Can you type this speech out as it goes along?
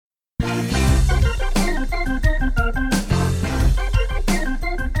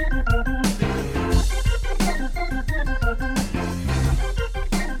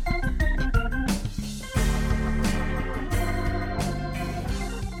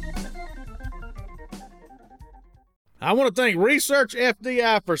I want to thank Research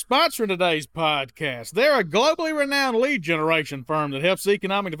FDI for sponsoring today's podcast. They're a globally renowned lead generation firm that helps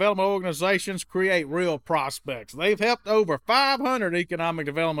economic development organizations create real prospects. They've helped over 500 economic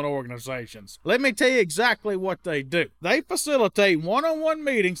development organizations. Let me tell you exactly what they do. They facilitate one-on-one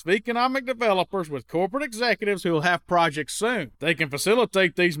meetings with economic developers with corporate executives who will have projects soon. They can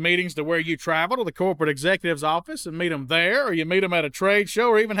facilitate these meetings to where you travel to the corporate executive's office and meet them there, or you meet them at a trade show,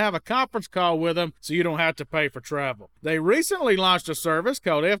 or even have a conference call with them so you don't have to pay for travel. They recently launched a service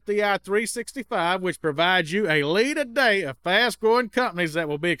called FDI 365, which provides you a lead a day of fast-growing companies that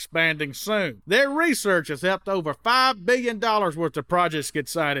will be expanding soon. Their research has helped over $5 billion worth of projects get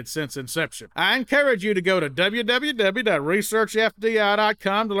cited since inception. I encourage you to go to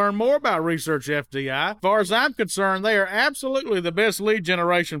www.researchfdi.com to learn more about Research FDI. As far as I'm concerned, they are absolutely the best lead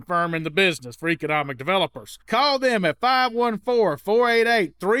generation firm in the business for economic developers. Call them at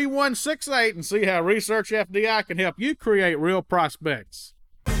 514-488-3168 and see how Research FDI can help you create real prospects.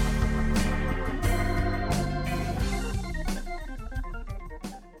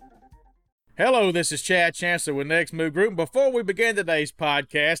 Hello, this is Chad Chancellor with Next Move Group. Before we begin today's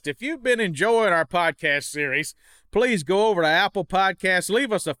podcast, if you've been enjoying our podcast series, please go over to Apple Podcasts,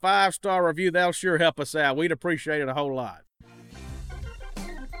 leave us a 5-star review. That'll sure help us out. We'd appreciate it a whole lot.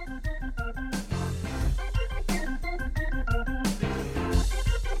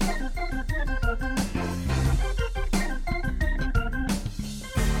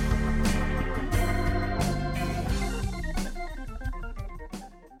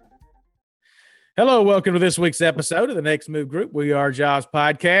 Hello, welcome to this week's episode of the Next Move Group. We are Jobs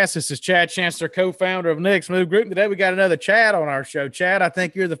Podcast. This is Chad Chancellor, co-founder of Next Move Group. Today we got another Chad on our show. Chad, I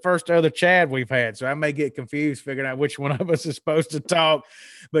think you're the first other Chad we've had, so I may get confused figuring out which one of us is supposed to talk.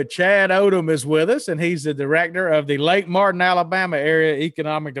 But Chad Odom is with us, and he's the director of the Lake Martin, Alabama Area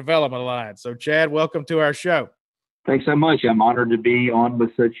Economic Development Alliance. So, Chad, welcome to our show. Thanks so much. I'm honored to be on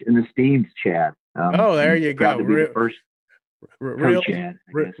with such an esteemed Chad. There you go.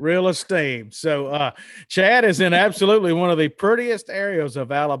 Real esteem. So Chad is in absolutely one of the prettiest areas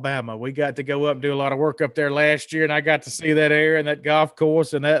of Alabama. We got to go up and do a lot of work up there last year, and I got to see that area and that golf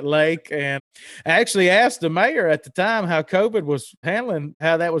course and that lake. And I actually asked the mayor at the time how COVID was handling,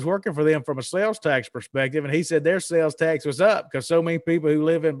 how that was working for them from a sales tax perspective. And he said their sales tax was up because so many people who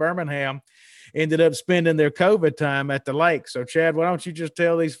live in Birmingham ended up spending their COVID time at the lake. So Chad, why don't you just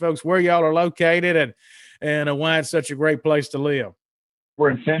tell these folks where y'all are located and why it's such a great place to live?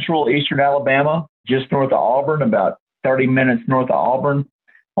 We're in central eastern Alabama, just north of Auburn, about 30 minutes north of Auburn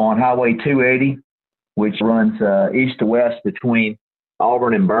on Highway 280, which runs east to west between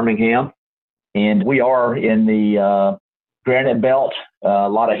Auburn and Birmingham. And we are in the Granite Belt, a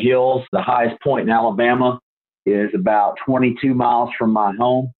lot of hills. The highest point in Alabama is about 22 miles from my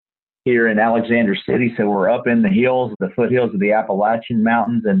home here in Alexander City. So we're up in the hills, the foothills of the Appalachian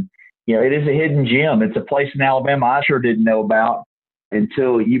Mountains. And you know, it is a hidden gem. It's a place in Alabama I sure didn't know about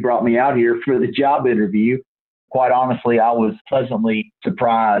until you brought me out here for the job interview. Quite honestly, I was pleasantly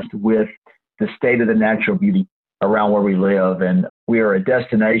surprised with the state of the natural beauty around where we live. And we are a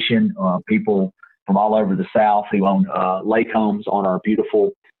destination. People from all over the South who own lake homes on our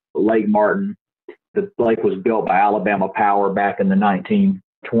beautiful Lake Martin. The lake was built by Alabama Power back in the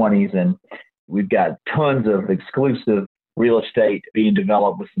 1920s. And we've got tons of exclusive real estate being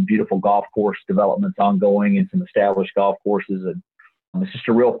developed with some beautiful golf course developments ongoing and some established golf courses. And it's just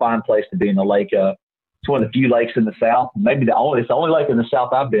a real fine place to be in the lake. It's one of the few lakes in the South, maybe it's the only lake in the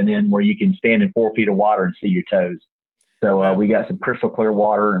South I've been in where you can stand in 4 feet of water and see your toes. So we got some crystal clear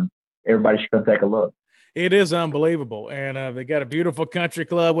water, and everybody should come take a look. It is unbelievable. And they got a beautiful country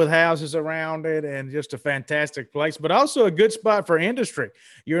club with houses around it and just a fantastic place, but also a good spot for industry.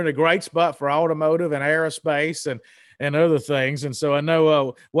 You're in a great spot for automotive and aerospace and other things. And so I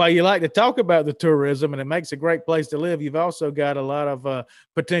know while you like to talk about the tourism and it makes a great place to live, you've also got a lot of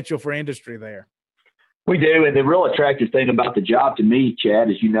potential for industry there. We do. And the real attractive thing about the job to me, Chad,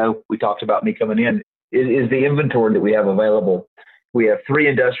 as you know, we talked about me coming in, is the inventory that we have available. We have 3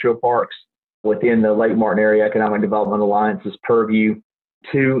 industrial parks within the Lake Martin Area Economic Development Alliance's purview,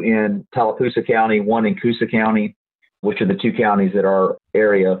 2 in Tallapoosa County, 1 in Coosa County, which are the 2 counties that our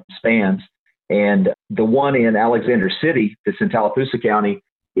area spans. And the one in Alexander City that's in Tallapoosa County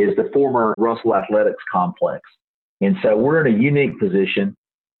is the former Russell Athletics Complex. And so we're in a unique position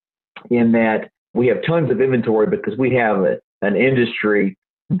in that we have tons of inventory because we have an industry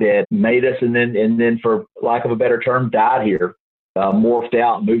that made us and then for lack of a better term, died here, morphed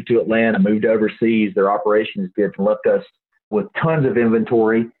out, moved to Atlanta, moved overseas. Their operations did and left us with tons of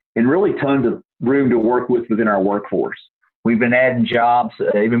inventory and really tons of room to work with within our workforce. We've been adding jobs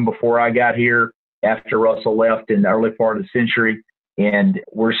even before I got here. after Russell left in the early part of the century. And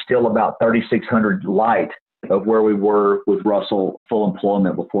we're still about 3,600 light of where we were with Russell full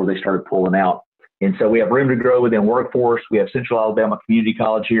employment before they started pulling out. And so we have room to grow within workforce. We have Central Alabama Community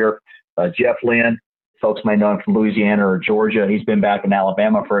College here. Jeff Lynn, folks may know him from Louisiana or Georgia. He's been back in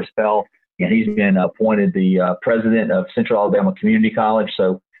Alabama for a spell, and he's been appointed the president of Central Alabama Community College.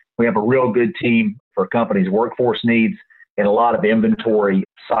 So we have a real good team for companies' workforce needs and a lot of inventory,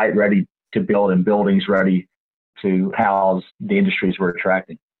 site ready to build and buildings ready to house the industries we're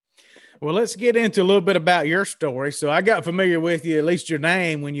attracting. Well, let's get into a little bit about your story. So I got familiar with you, at least your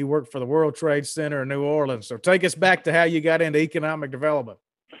name, when you worked for the World Trade Center in New Orleans. So take us back to how you got into economic development.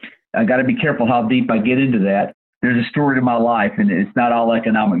 I got to be careful how deep I get into that. There's a story to my life, and it's not all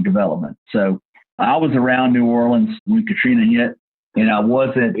economic development. So I was around New Orleans when Katrina hit, and I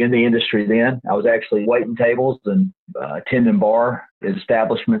wasn't in the industry then. I was actually waiting tables and attending bar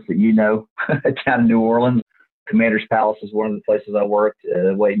establishments that down in New Orleans. Commander's Palace is one of the places I worked,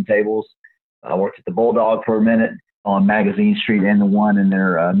 waiting tables. I worked at the Bulldog for a minute on Magazine Street and the one in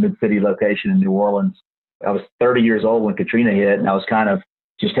their mid-city location in New Orleans. I was 30 years old when Katrina hit, and I was kind of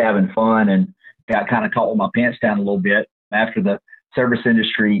just having fun and got kind of caught with my pants down a little bit after the service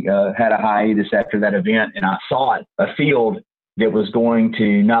industry had a hiatus after that event. And I saw a field that was going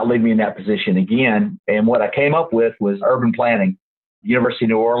to not leave me in that position again. And what I came up with was urban planning. University of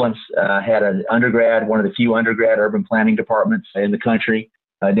New Orleans had an undergrad, one of the few undergrad urban planning departments in the country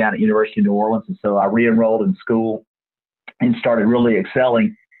down at University of New Orleans. And so I re-enrolled in school and started really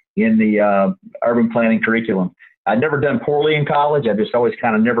excelling in the urban planning curriculum. I'd never done poorly in college. I just always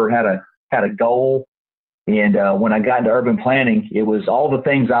kind of never had a goal. And when I got into urban planning, it was all the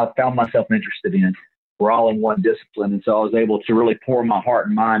things I found myself interested in were all in one discipline. And so I was able to really pour my heart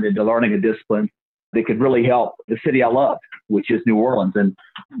and mind into learning a discipline that could really help the city I loved, which is New Orleans. And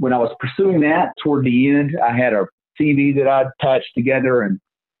when I was pursuing that toward the end, I had a CV that I'd patched together and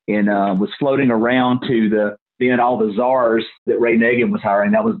was floating around to all the czars that Ray Nagin was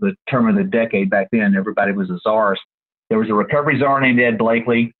hiring. That was the term of the decade back then. Everybody was a czars. There was a recovery czar named Ed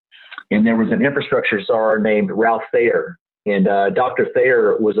Blakely, and there was an infrastructure czar named Ralph Thayer. And Dr.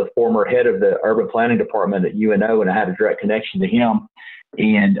 Thayer was a former head of the urban planning department at UNO, and I had a direct connection to him.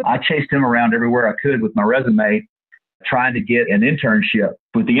 And I chased him around everywhere I could with my resume, trying to get an internship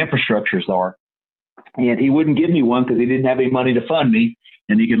with the infrastructure czar. And he wouldn't give me one because he didn't have any money to fund me.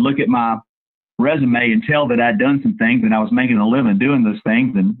 And he could look at my resume and tell that I'd done some things and I was making a living doing those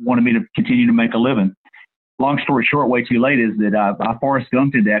things and wanted me to continue to make a living. Long story short, way too late is that I Forrest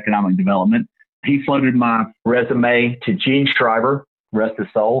Gumped into economic development. He floated my resume to Gene Shriver, rest his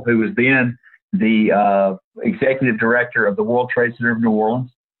soul, who was then the executive director of the World Trade Center of New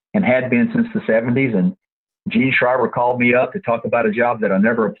Orleans and had been since the 70s. And Gene Shriver called me up to talk about a job that I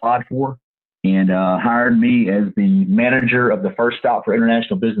never applied for and hired me as the manager of the first stop for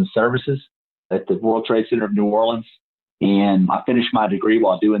international business services at the World Trade Center of New Orleans. And I finished my degree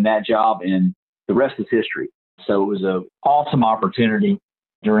while doing that job, and the rest is history. So it was an awesome opportunity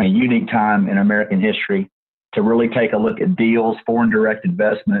during a unique time in American history to really take a look at deals, foreign direct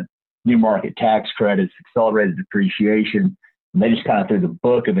investment, new market tax credits, accelerated depreciation. And they just kind of threw the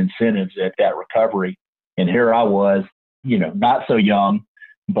book of incentives at that recovery. And here I was, not so young,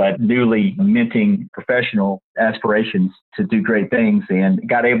 but newly minting professional aspirations to do great things, and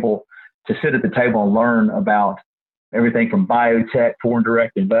got able to sit at the table and learn about everything from biotech, foreign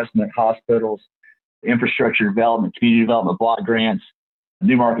direct investment, hospitals, infrastructure development, community development block grants,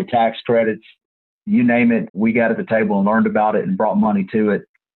 new market tax credits, you name it. We got at the table and learned about it and brought money to it,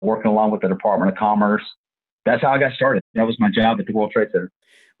 working along with the Department of Commerce. That's how I got started. That was my job at the World Trade Center.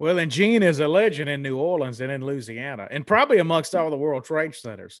 Well, and Gene is a legend in New Orleans and in Louisiana, and probably amongst all the World Trade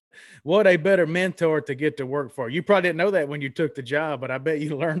Centers. What a better mentor to get to work for. You probably didn't know that when you took the job, but I bet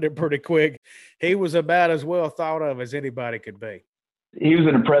you learned it pretty quick. He was about as well thought of as anybody could be. He was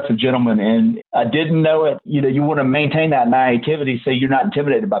an impressive gentleman, and I didn't know it. You want to maintain that naivety so you're not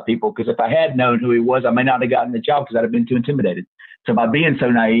intimidated by people, because if I had known who he was, I may not have gotten the job because I'd have been too intimidated. So by being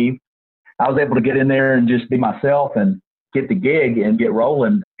so naive, I was able to get in there and just be myself and get the gig and get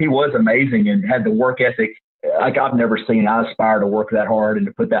rolling. He was amazing and had the work ethic like I've never seen. I aspire to work that hard and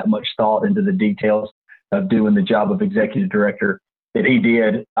to put that much thought into the details of doing the job of executive director that he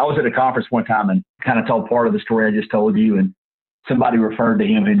did. I was at a conference one time and kind of told part of the story I just told you, and somebody referred to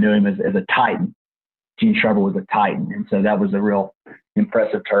him and knew him as a titan. Gene Shriver was a titan. And so that was a real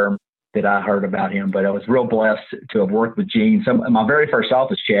impressive term that I heard about him. But I was real blessed to have worked with Gene. My very first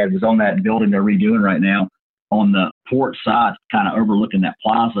office, Chad, was on that building they're redoing right now on the port side, kind of overlooking that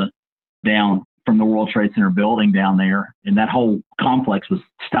plaza down from the World Trade Center building down there. And that whole complex was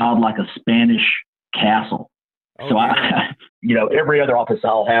styled like a Spanish castle. Oh, So yeah. every other office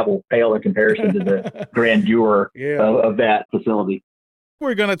I'll have will pale in comparison to the grandeur of that facility.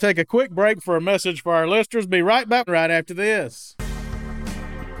 We're going to take a quick break for a message for our listeners. Be right back right after this.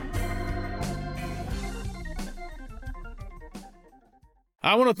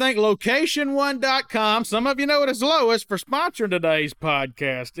 I want to thank LocationOne.com, some of you know it as Lois, for sponsoring today's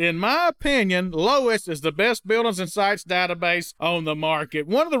podcast. In my opinion, Lois is the best buildings and sites database on the market.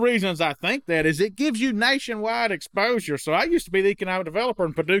 One of the reasons I think that is it gives you nationwide exposure. So I used to be the economic developer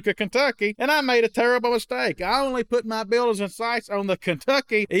in Paducah, Kentucky, and I made a terrible mistake. I only put my buildings and sites on the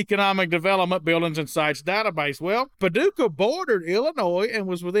Kentucky Economic Development Buildings and Sites database. Well, Paducah bordered Illinois and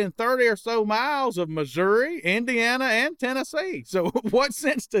was within 30 or so miles of Missouri, Indiana, and Tennessee. So what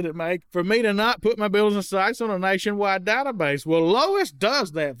sense did it make for me to not put my buildings and sites on a nationwide database? Well, Lois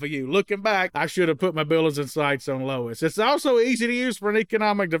does that for you. Looking back, I should have put my buildings and sites on Lois. It's also easy to use for an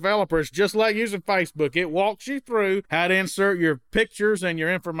economic developer. It's just like using Facebook. It walks you through how to insert your pictures and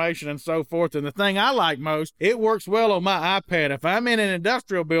your information and so forth. And the thing I like most, it works well on my iPad. If I'm in an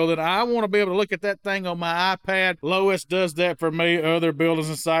industrial building, I want to be able to look at that thing on my iPad. Lois does that for me. Other buildings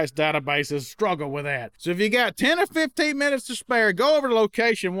and sites databases struggle with that. So if you got 10 or 15 minutes to spare, go over to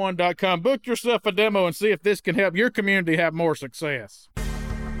LocationOne.com, book yourself a demo, and see if this can help your community have more success.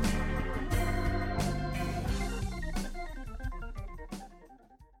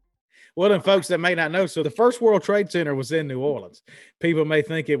 Well, then, folks that may not know, so the first World Trade Center was in New Orleans. People may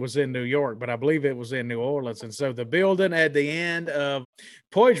think it was in New York, but I believe it was in New Orleans. And so the building at the end of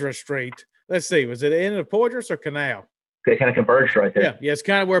Poydras Street, let's see, was it the end of Poydras or Canal? They kind of converged right there. Yeah, it's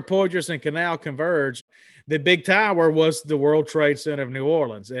kind of where Poydras and Canal converge. The big tower was the World Trade Center of New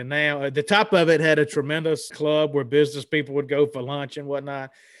Orleans. And now at the top of it had a tremendous club where business people would go for lunch and whatnot.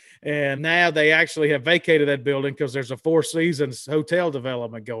 And now they actually have vacated that building because there's a Four Seasons hotel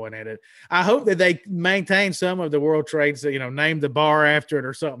development going in it. I hope that they maintain some of the World Trades, name the bar after it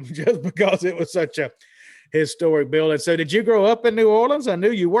or something, just because it was such a historic building. So did you grow up in New Orleans? I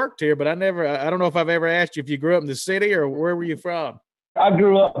knew you worked here, but I don't know if I've ever asked you if you grew up in the city or where were you from? I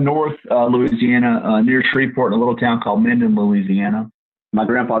grew up north Louisiana, near Shreveport, in a little town called Minden, Louisiana. My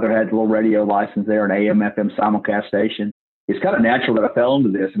grandfather had a little radio license there, an AM/FM simulcast station. It's kind of natural that I fell into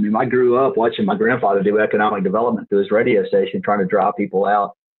this. I mean, I grew up watching my grandfather do economic development through his radio station, trying to draw people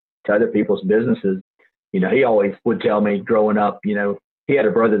out to other people's businesses. He always would tell me growing up, he had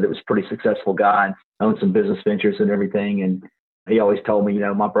a brother that was a pretty successful guy and owned some business ventures and everything. And he always told me,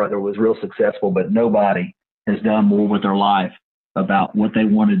 my brother was real successful, but nobody has done more with their life about what they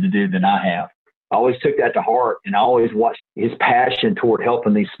wanted to do than I have. I always took that to heart, and I always watched his passion toward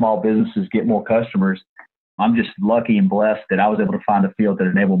helping these small businesses get more customers. I'm just lucky and blessed that I was able to find a field that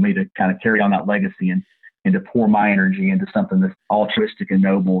enabled me to kind of carry on that legacy and to pour my energy into something that's altruistic and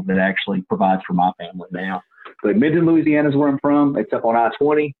noble that actually provides for my family now. But Minden, Louisiana is where I'm from. It's up on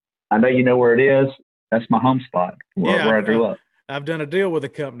I-20. I know you know where it is. That's my home spot where I grew up. I've done a deal with a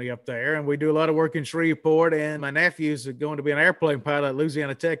company up there, and we do a lot of work in Shreveport, and my nephew's going to be an airplane pilot at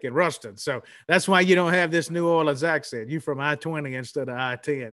Louisiana Tech in Ruston. So that's why you don't have this New Orleans accent. You from I-20 instead of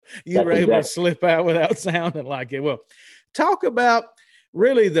I-10. You were able to slip out without sounding like it. Well, talk about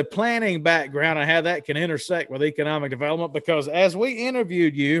really the planning background and how that can intersect with economic development, because as we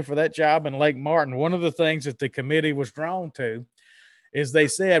interviewed you for that job in Lake Martin, one of the things that the committee was drawn to is they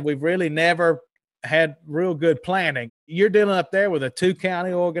said we've really never had real good planning. You're dealing up there with a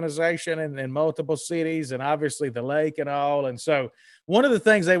 2-county organization and multiple cities and obviously the lake and all. And so one of the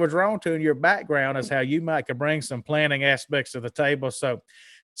things they were drawn to in your background is how you might could bring some planning aspects to the table. So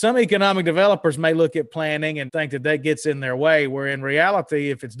some economic developers may look at planning and think that gets in their way, where in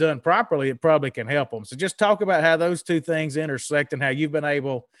reality, if it's done properly, it probably can help them. So just talk about how those two things intersect and how you've been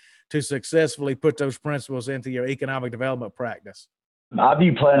able to successfully put those principles into your economic development practice. I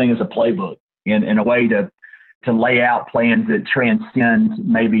view planning as a playbook in a way to lay out plans that transcend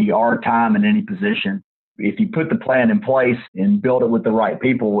maybe our time in any position. If you put the plan in place and build it with the right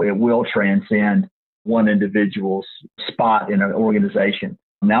people, it will transcend one individual's spot in an organization.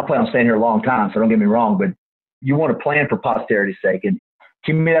 Now, I plan on staying here a long time, so don't get me wrong, but you want to plan for posterity's sake. And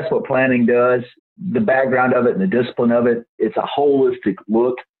to me, that's what planning does. The background of it and the discipline of it, it's a holistic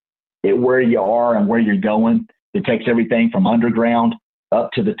look at where you are and where you're going. It takes everything from underground up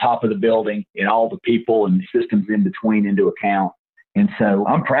to the top of the building and all the people and systems in between into account. And so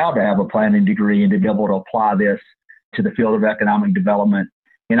I'm proud to have a planning degree and to be able to apply this to the field of economic development.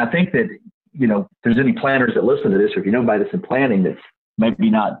 And I think that, if there's any planners that listen to this, or if you know anybody that's in planning that's maybe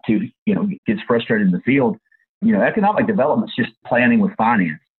not too, gets frustrated in the field, economic development is just planning with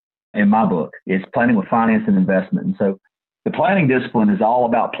finance. In my book, it's planning with finance and investment. And so The planning discipline is all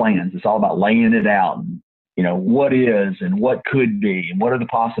about plans. It's all about laying it out and, what is and what could be and what are the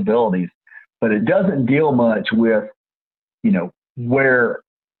possibilities. But it doesn't deal much with, where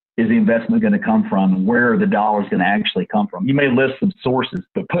is the investment going to come from and where are the dollars going to actually come from. You may list some sources,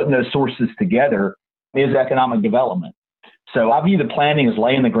 but putting those sources together is economic development. So I view the planning as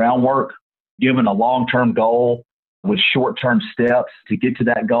laying the groundwork, giving a long-term goal with short-term steps to get to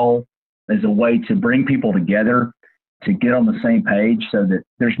that goal as a way to bring people together to get on the same page so that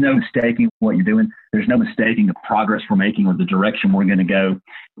there's no mistaking what you're doing. There's no mistaking the progress we're making or the direction we're going to go.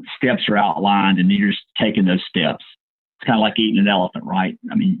 Steps are outlined and you're just taking those steps. It's kind of like eating an elephant, right?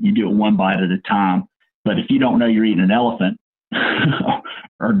 I mean, you do it one bite at a time, but if you don't know you're eating an elephant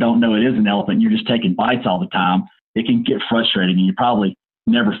or don't know it is an elephant, you're just taking bites all the time, it can get frustrating and you probably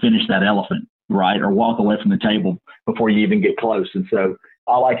never finish that elephant, right? Or walk away from the table before you even get close. And so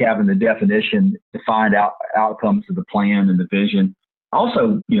I like having the definition, defined outcomes of the plan and the vision.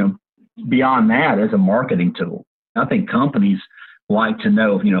 Also, beyond that, as a marketing tool, I think companies like to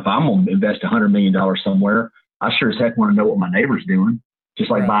know, if I'm going to invest $100 million somewhere, I sure as heck want to know what my neighbor's doing.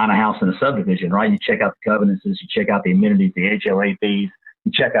 Just like buying a house in a subdivision, right? You check out the covenants, you check out the amenities, the HOA fees,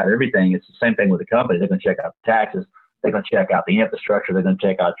 you check out everything. It's the same thing with the company. They're going to check out the taxes. They're going to check out the infrastructure. They're going to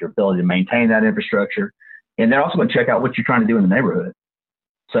check out your ability to maintain that infrastructure. And they're also going to check out what you're trying to do in the neighborhood.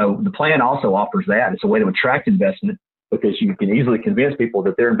 So the plan also offers that. It's a way to attract investment because you can easily convince people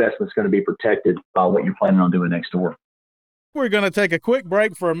that their investment is going to be protected by what you're planning on doing next door. We're going to take a quick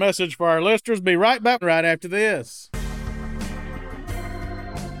break for a message for our listeners. Be right back right after this.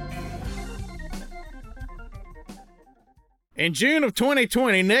 In June of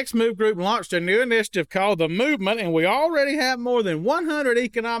 2020, Next Move Group launched a new initiative called The Movement, and we already have more than 100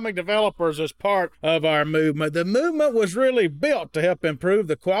 economic developers as part of our movement. The movement was really built to help improve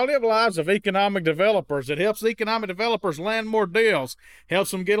the quality of lives of economic developers. It helps economic developers land more deals, helps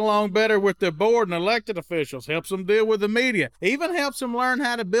them get along better with their board and elected officials, helps them deal with the media, even helps them learn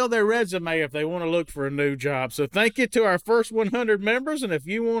how to build their resume if they want to look for a new job. So thank you to our first 100 members, and if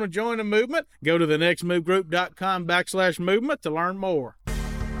you want to join the movement, go to thenextmovegroup.com/movement to learn more.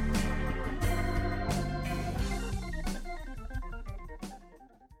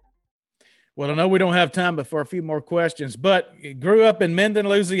 Well, I know we don't have time for a few more questions, but you grew up in Minden,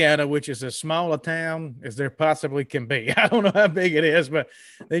 Louisiana, which is as small a town as there possibly can be. I don't know how big it is, but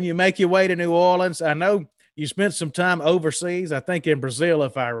then you make your way to New Orleans. I know you spent some time overseas, I think in Brazil,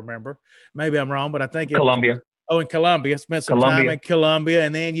 if I remember. Maybe I'm wrong, but I think Colombia. In Colombia. Spent some time in Colombia,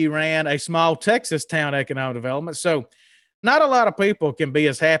 and then you ran a small Texas town economic development. So not a lot of people can be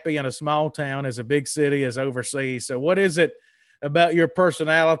as happy in a small town as a big city as overseas. So what is it about your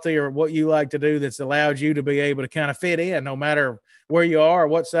personality or what you like to do that's allowed you to be able to kind of fit in no matter where you are or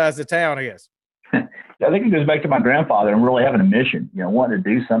what size the town is? I think it goes back to my grandfather and really having a mission, wanting to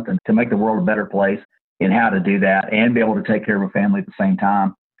do something to make the world a better place and how to do that and be able to take care of a family at the same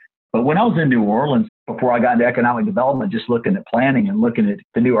time. But when I was in New Orleans, before I got into economic development, just looking at planning and looking at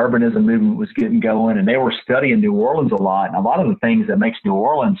the new urbanism movement was getting going, and they were studying New Orleans a lot. And a lot of the things that makes New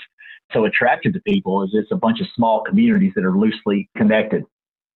Orleans so attractive to people is it's a bunch of small communities that are loosely connected.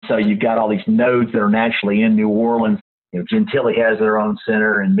 So you've got all these nodes that are naturally in New Orleans. Gentilly has their own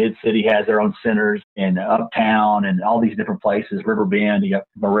center, and Mid-City has their own centers, and Uptown, and all these different places, River Bend, you got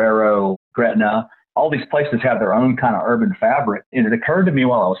Marrero, Gretna. All these places have their own kind of urban fabric. And it occurred to me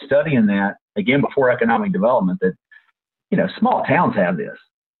while I was studying that, again, before economic development, that, small towns have this.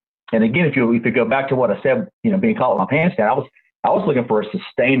 And again, if you go back to what I said, being caught with my pants down, I was looking for a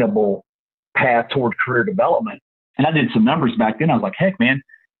sustainable path toward career development. And I did some numbers back then. I was like, heck, man,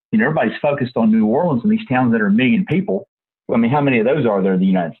 everybody's focused on New Orleans and these towns that are 1 million people. I mean, how many of those are there in the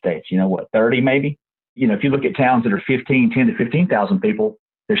United States? 30 maybe? If you look at towns that are 10 to 15,000 people,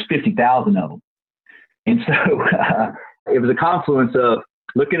 there's 50,000 of them. And so it was a confluence of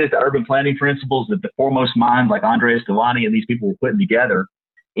looking at the urban planning principles that the foremost minds like Andres Devaney and these people were putting together,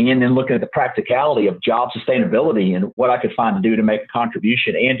 and then looking at the practicality of job sustainability and what I could find to do to make a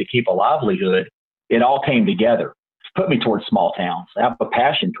contribution and to keep a livelihood. It all came together. It's put me towards small towns. I have a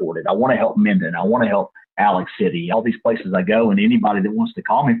passion toward it. I want to help Minden. I want to help Alex City, all these places I go, and anybody that wants to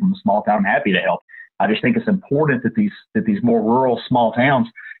call me from a small town, I'm happy to help. I just think it's important that these more rural small towns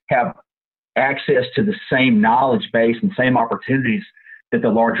have access to the same knowledge base and same opportunities that the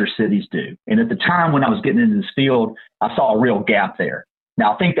larger cities do. And at the time when I was getting into this field, I saw a real gap there.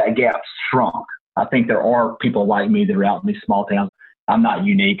 Now, I think that gap's shrunk. I think there are people like me that are out in these small towns. I'm not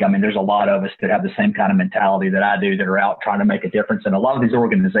unique. I mean, there's a lot of us that have the same kind of mentality that I do that are out trying to make a difference. And a lot of these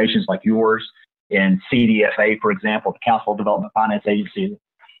organizations like yours and CDFA, for example, the Council of Development Finance Agency,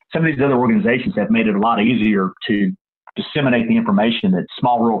 some of these other organizations have made it a lot easier to disseminate the information that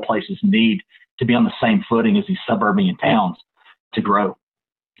small rural places need to be on the same footing as these suburban towns to grow.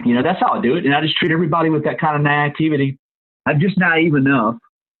 That's how I do it. And I just treat everybody with that kind of naivety. I'm just naive enough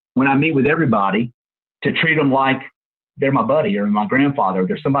when I meet with everybody to treat them like they're my buddy or my grandfather. Or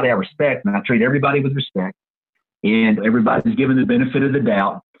they're somebody I respect, and I treat everybody with respect. And everybody's given the benefit of the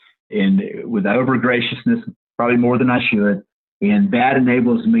doubt and with over graciousness, probably more than I should. And that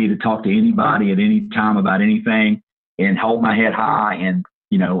enables me to talk to anybody at any time about anything and hold my head high. And,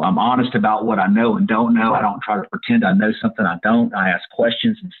 I'm honest about what I know and don't know. I don't try to pretend I know something I don't. I ask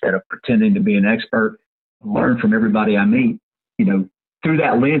questions instead of pretending to be an expert. Learn from everybody I meet. Through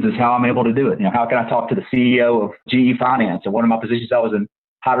that lens is how I'm able to do it. How can I talk to the CEO of GE Finance? And one of my positions, I was in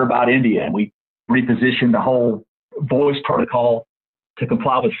Hyderabad, India, and we repositioned the whole voice protocol to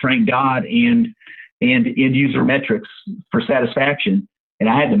comply with Frank Dodd and end user metrics for satisfaction. And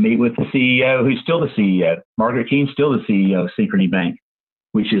I had to meet with the CEO, who's still the CEO. Margaret Keene's still the CEO of Synchrony Bank,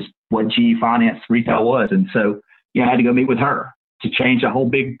 which is what GE Finance Retail was. And so, I had to go meet with her to change the whole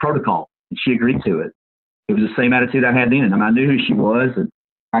big protocol. And she agreed to it. It was the same attitude I had then. I knew who she was, and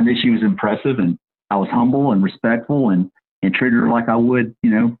I knew she was impressive, and I was humble and respectful and treated her like I would,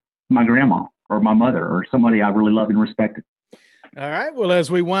 my grandma or my mother or somebody I really loved and respected. All right. Well,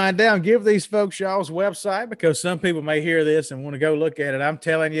 as we wind down, give these folks y'all's website, because some people may hear this and want to go look at it. I'm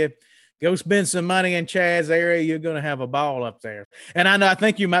telling you, go spend some money in Chad's area. You're going to have a ball up there. And I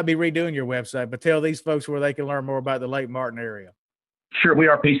think you might be redoing your website, but tell these folks where they can learn more about the Lake Martin area. Sure, we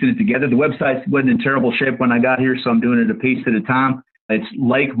are piecing it together. The website wasn't in terrible shape when I got here, so I'm doing it a piece at a time. It's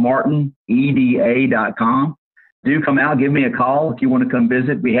lakemartineda.com. Do come out, give me a call if you want to come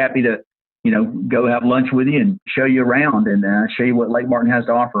visit. Be happy to, go have lunch with you and show you around and show you what Lake Martin has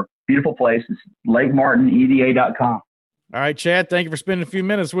to offer. Beautiful place. It's lakemartineda.com. All right, Chad, thank you for spending a few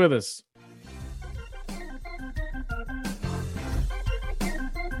minutes with us.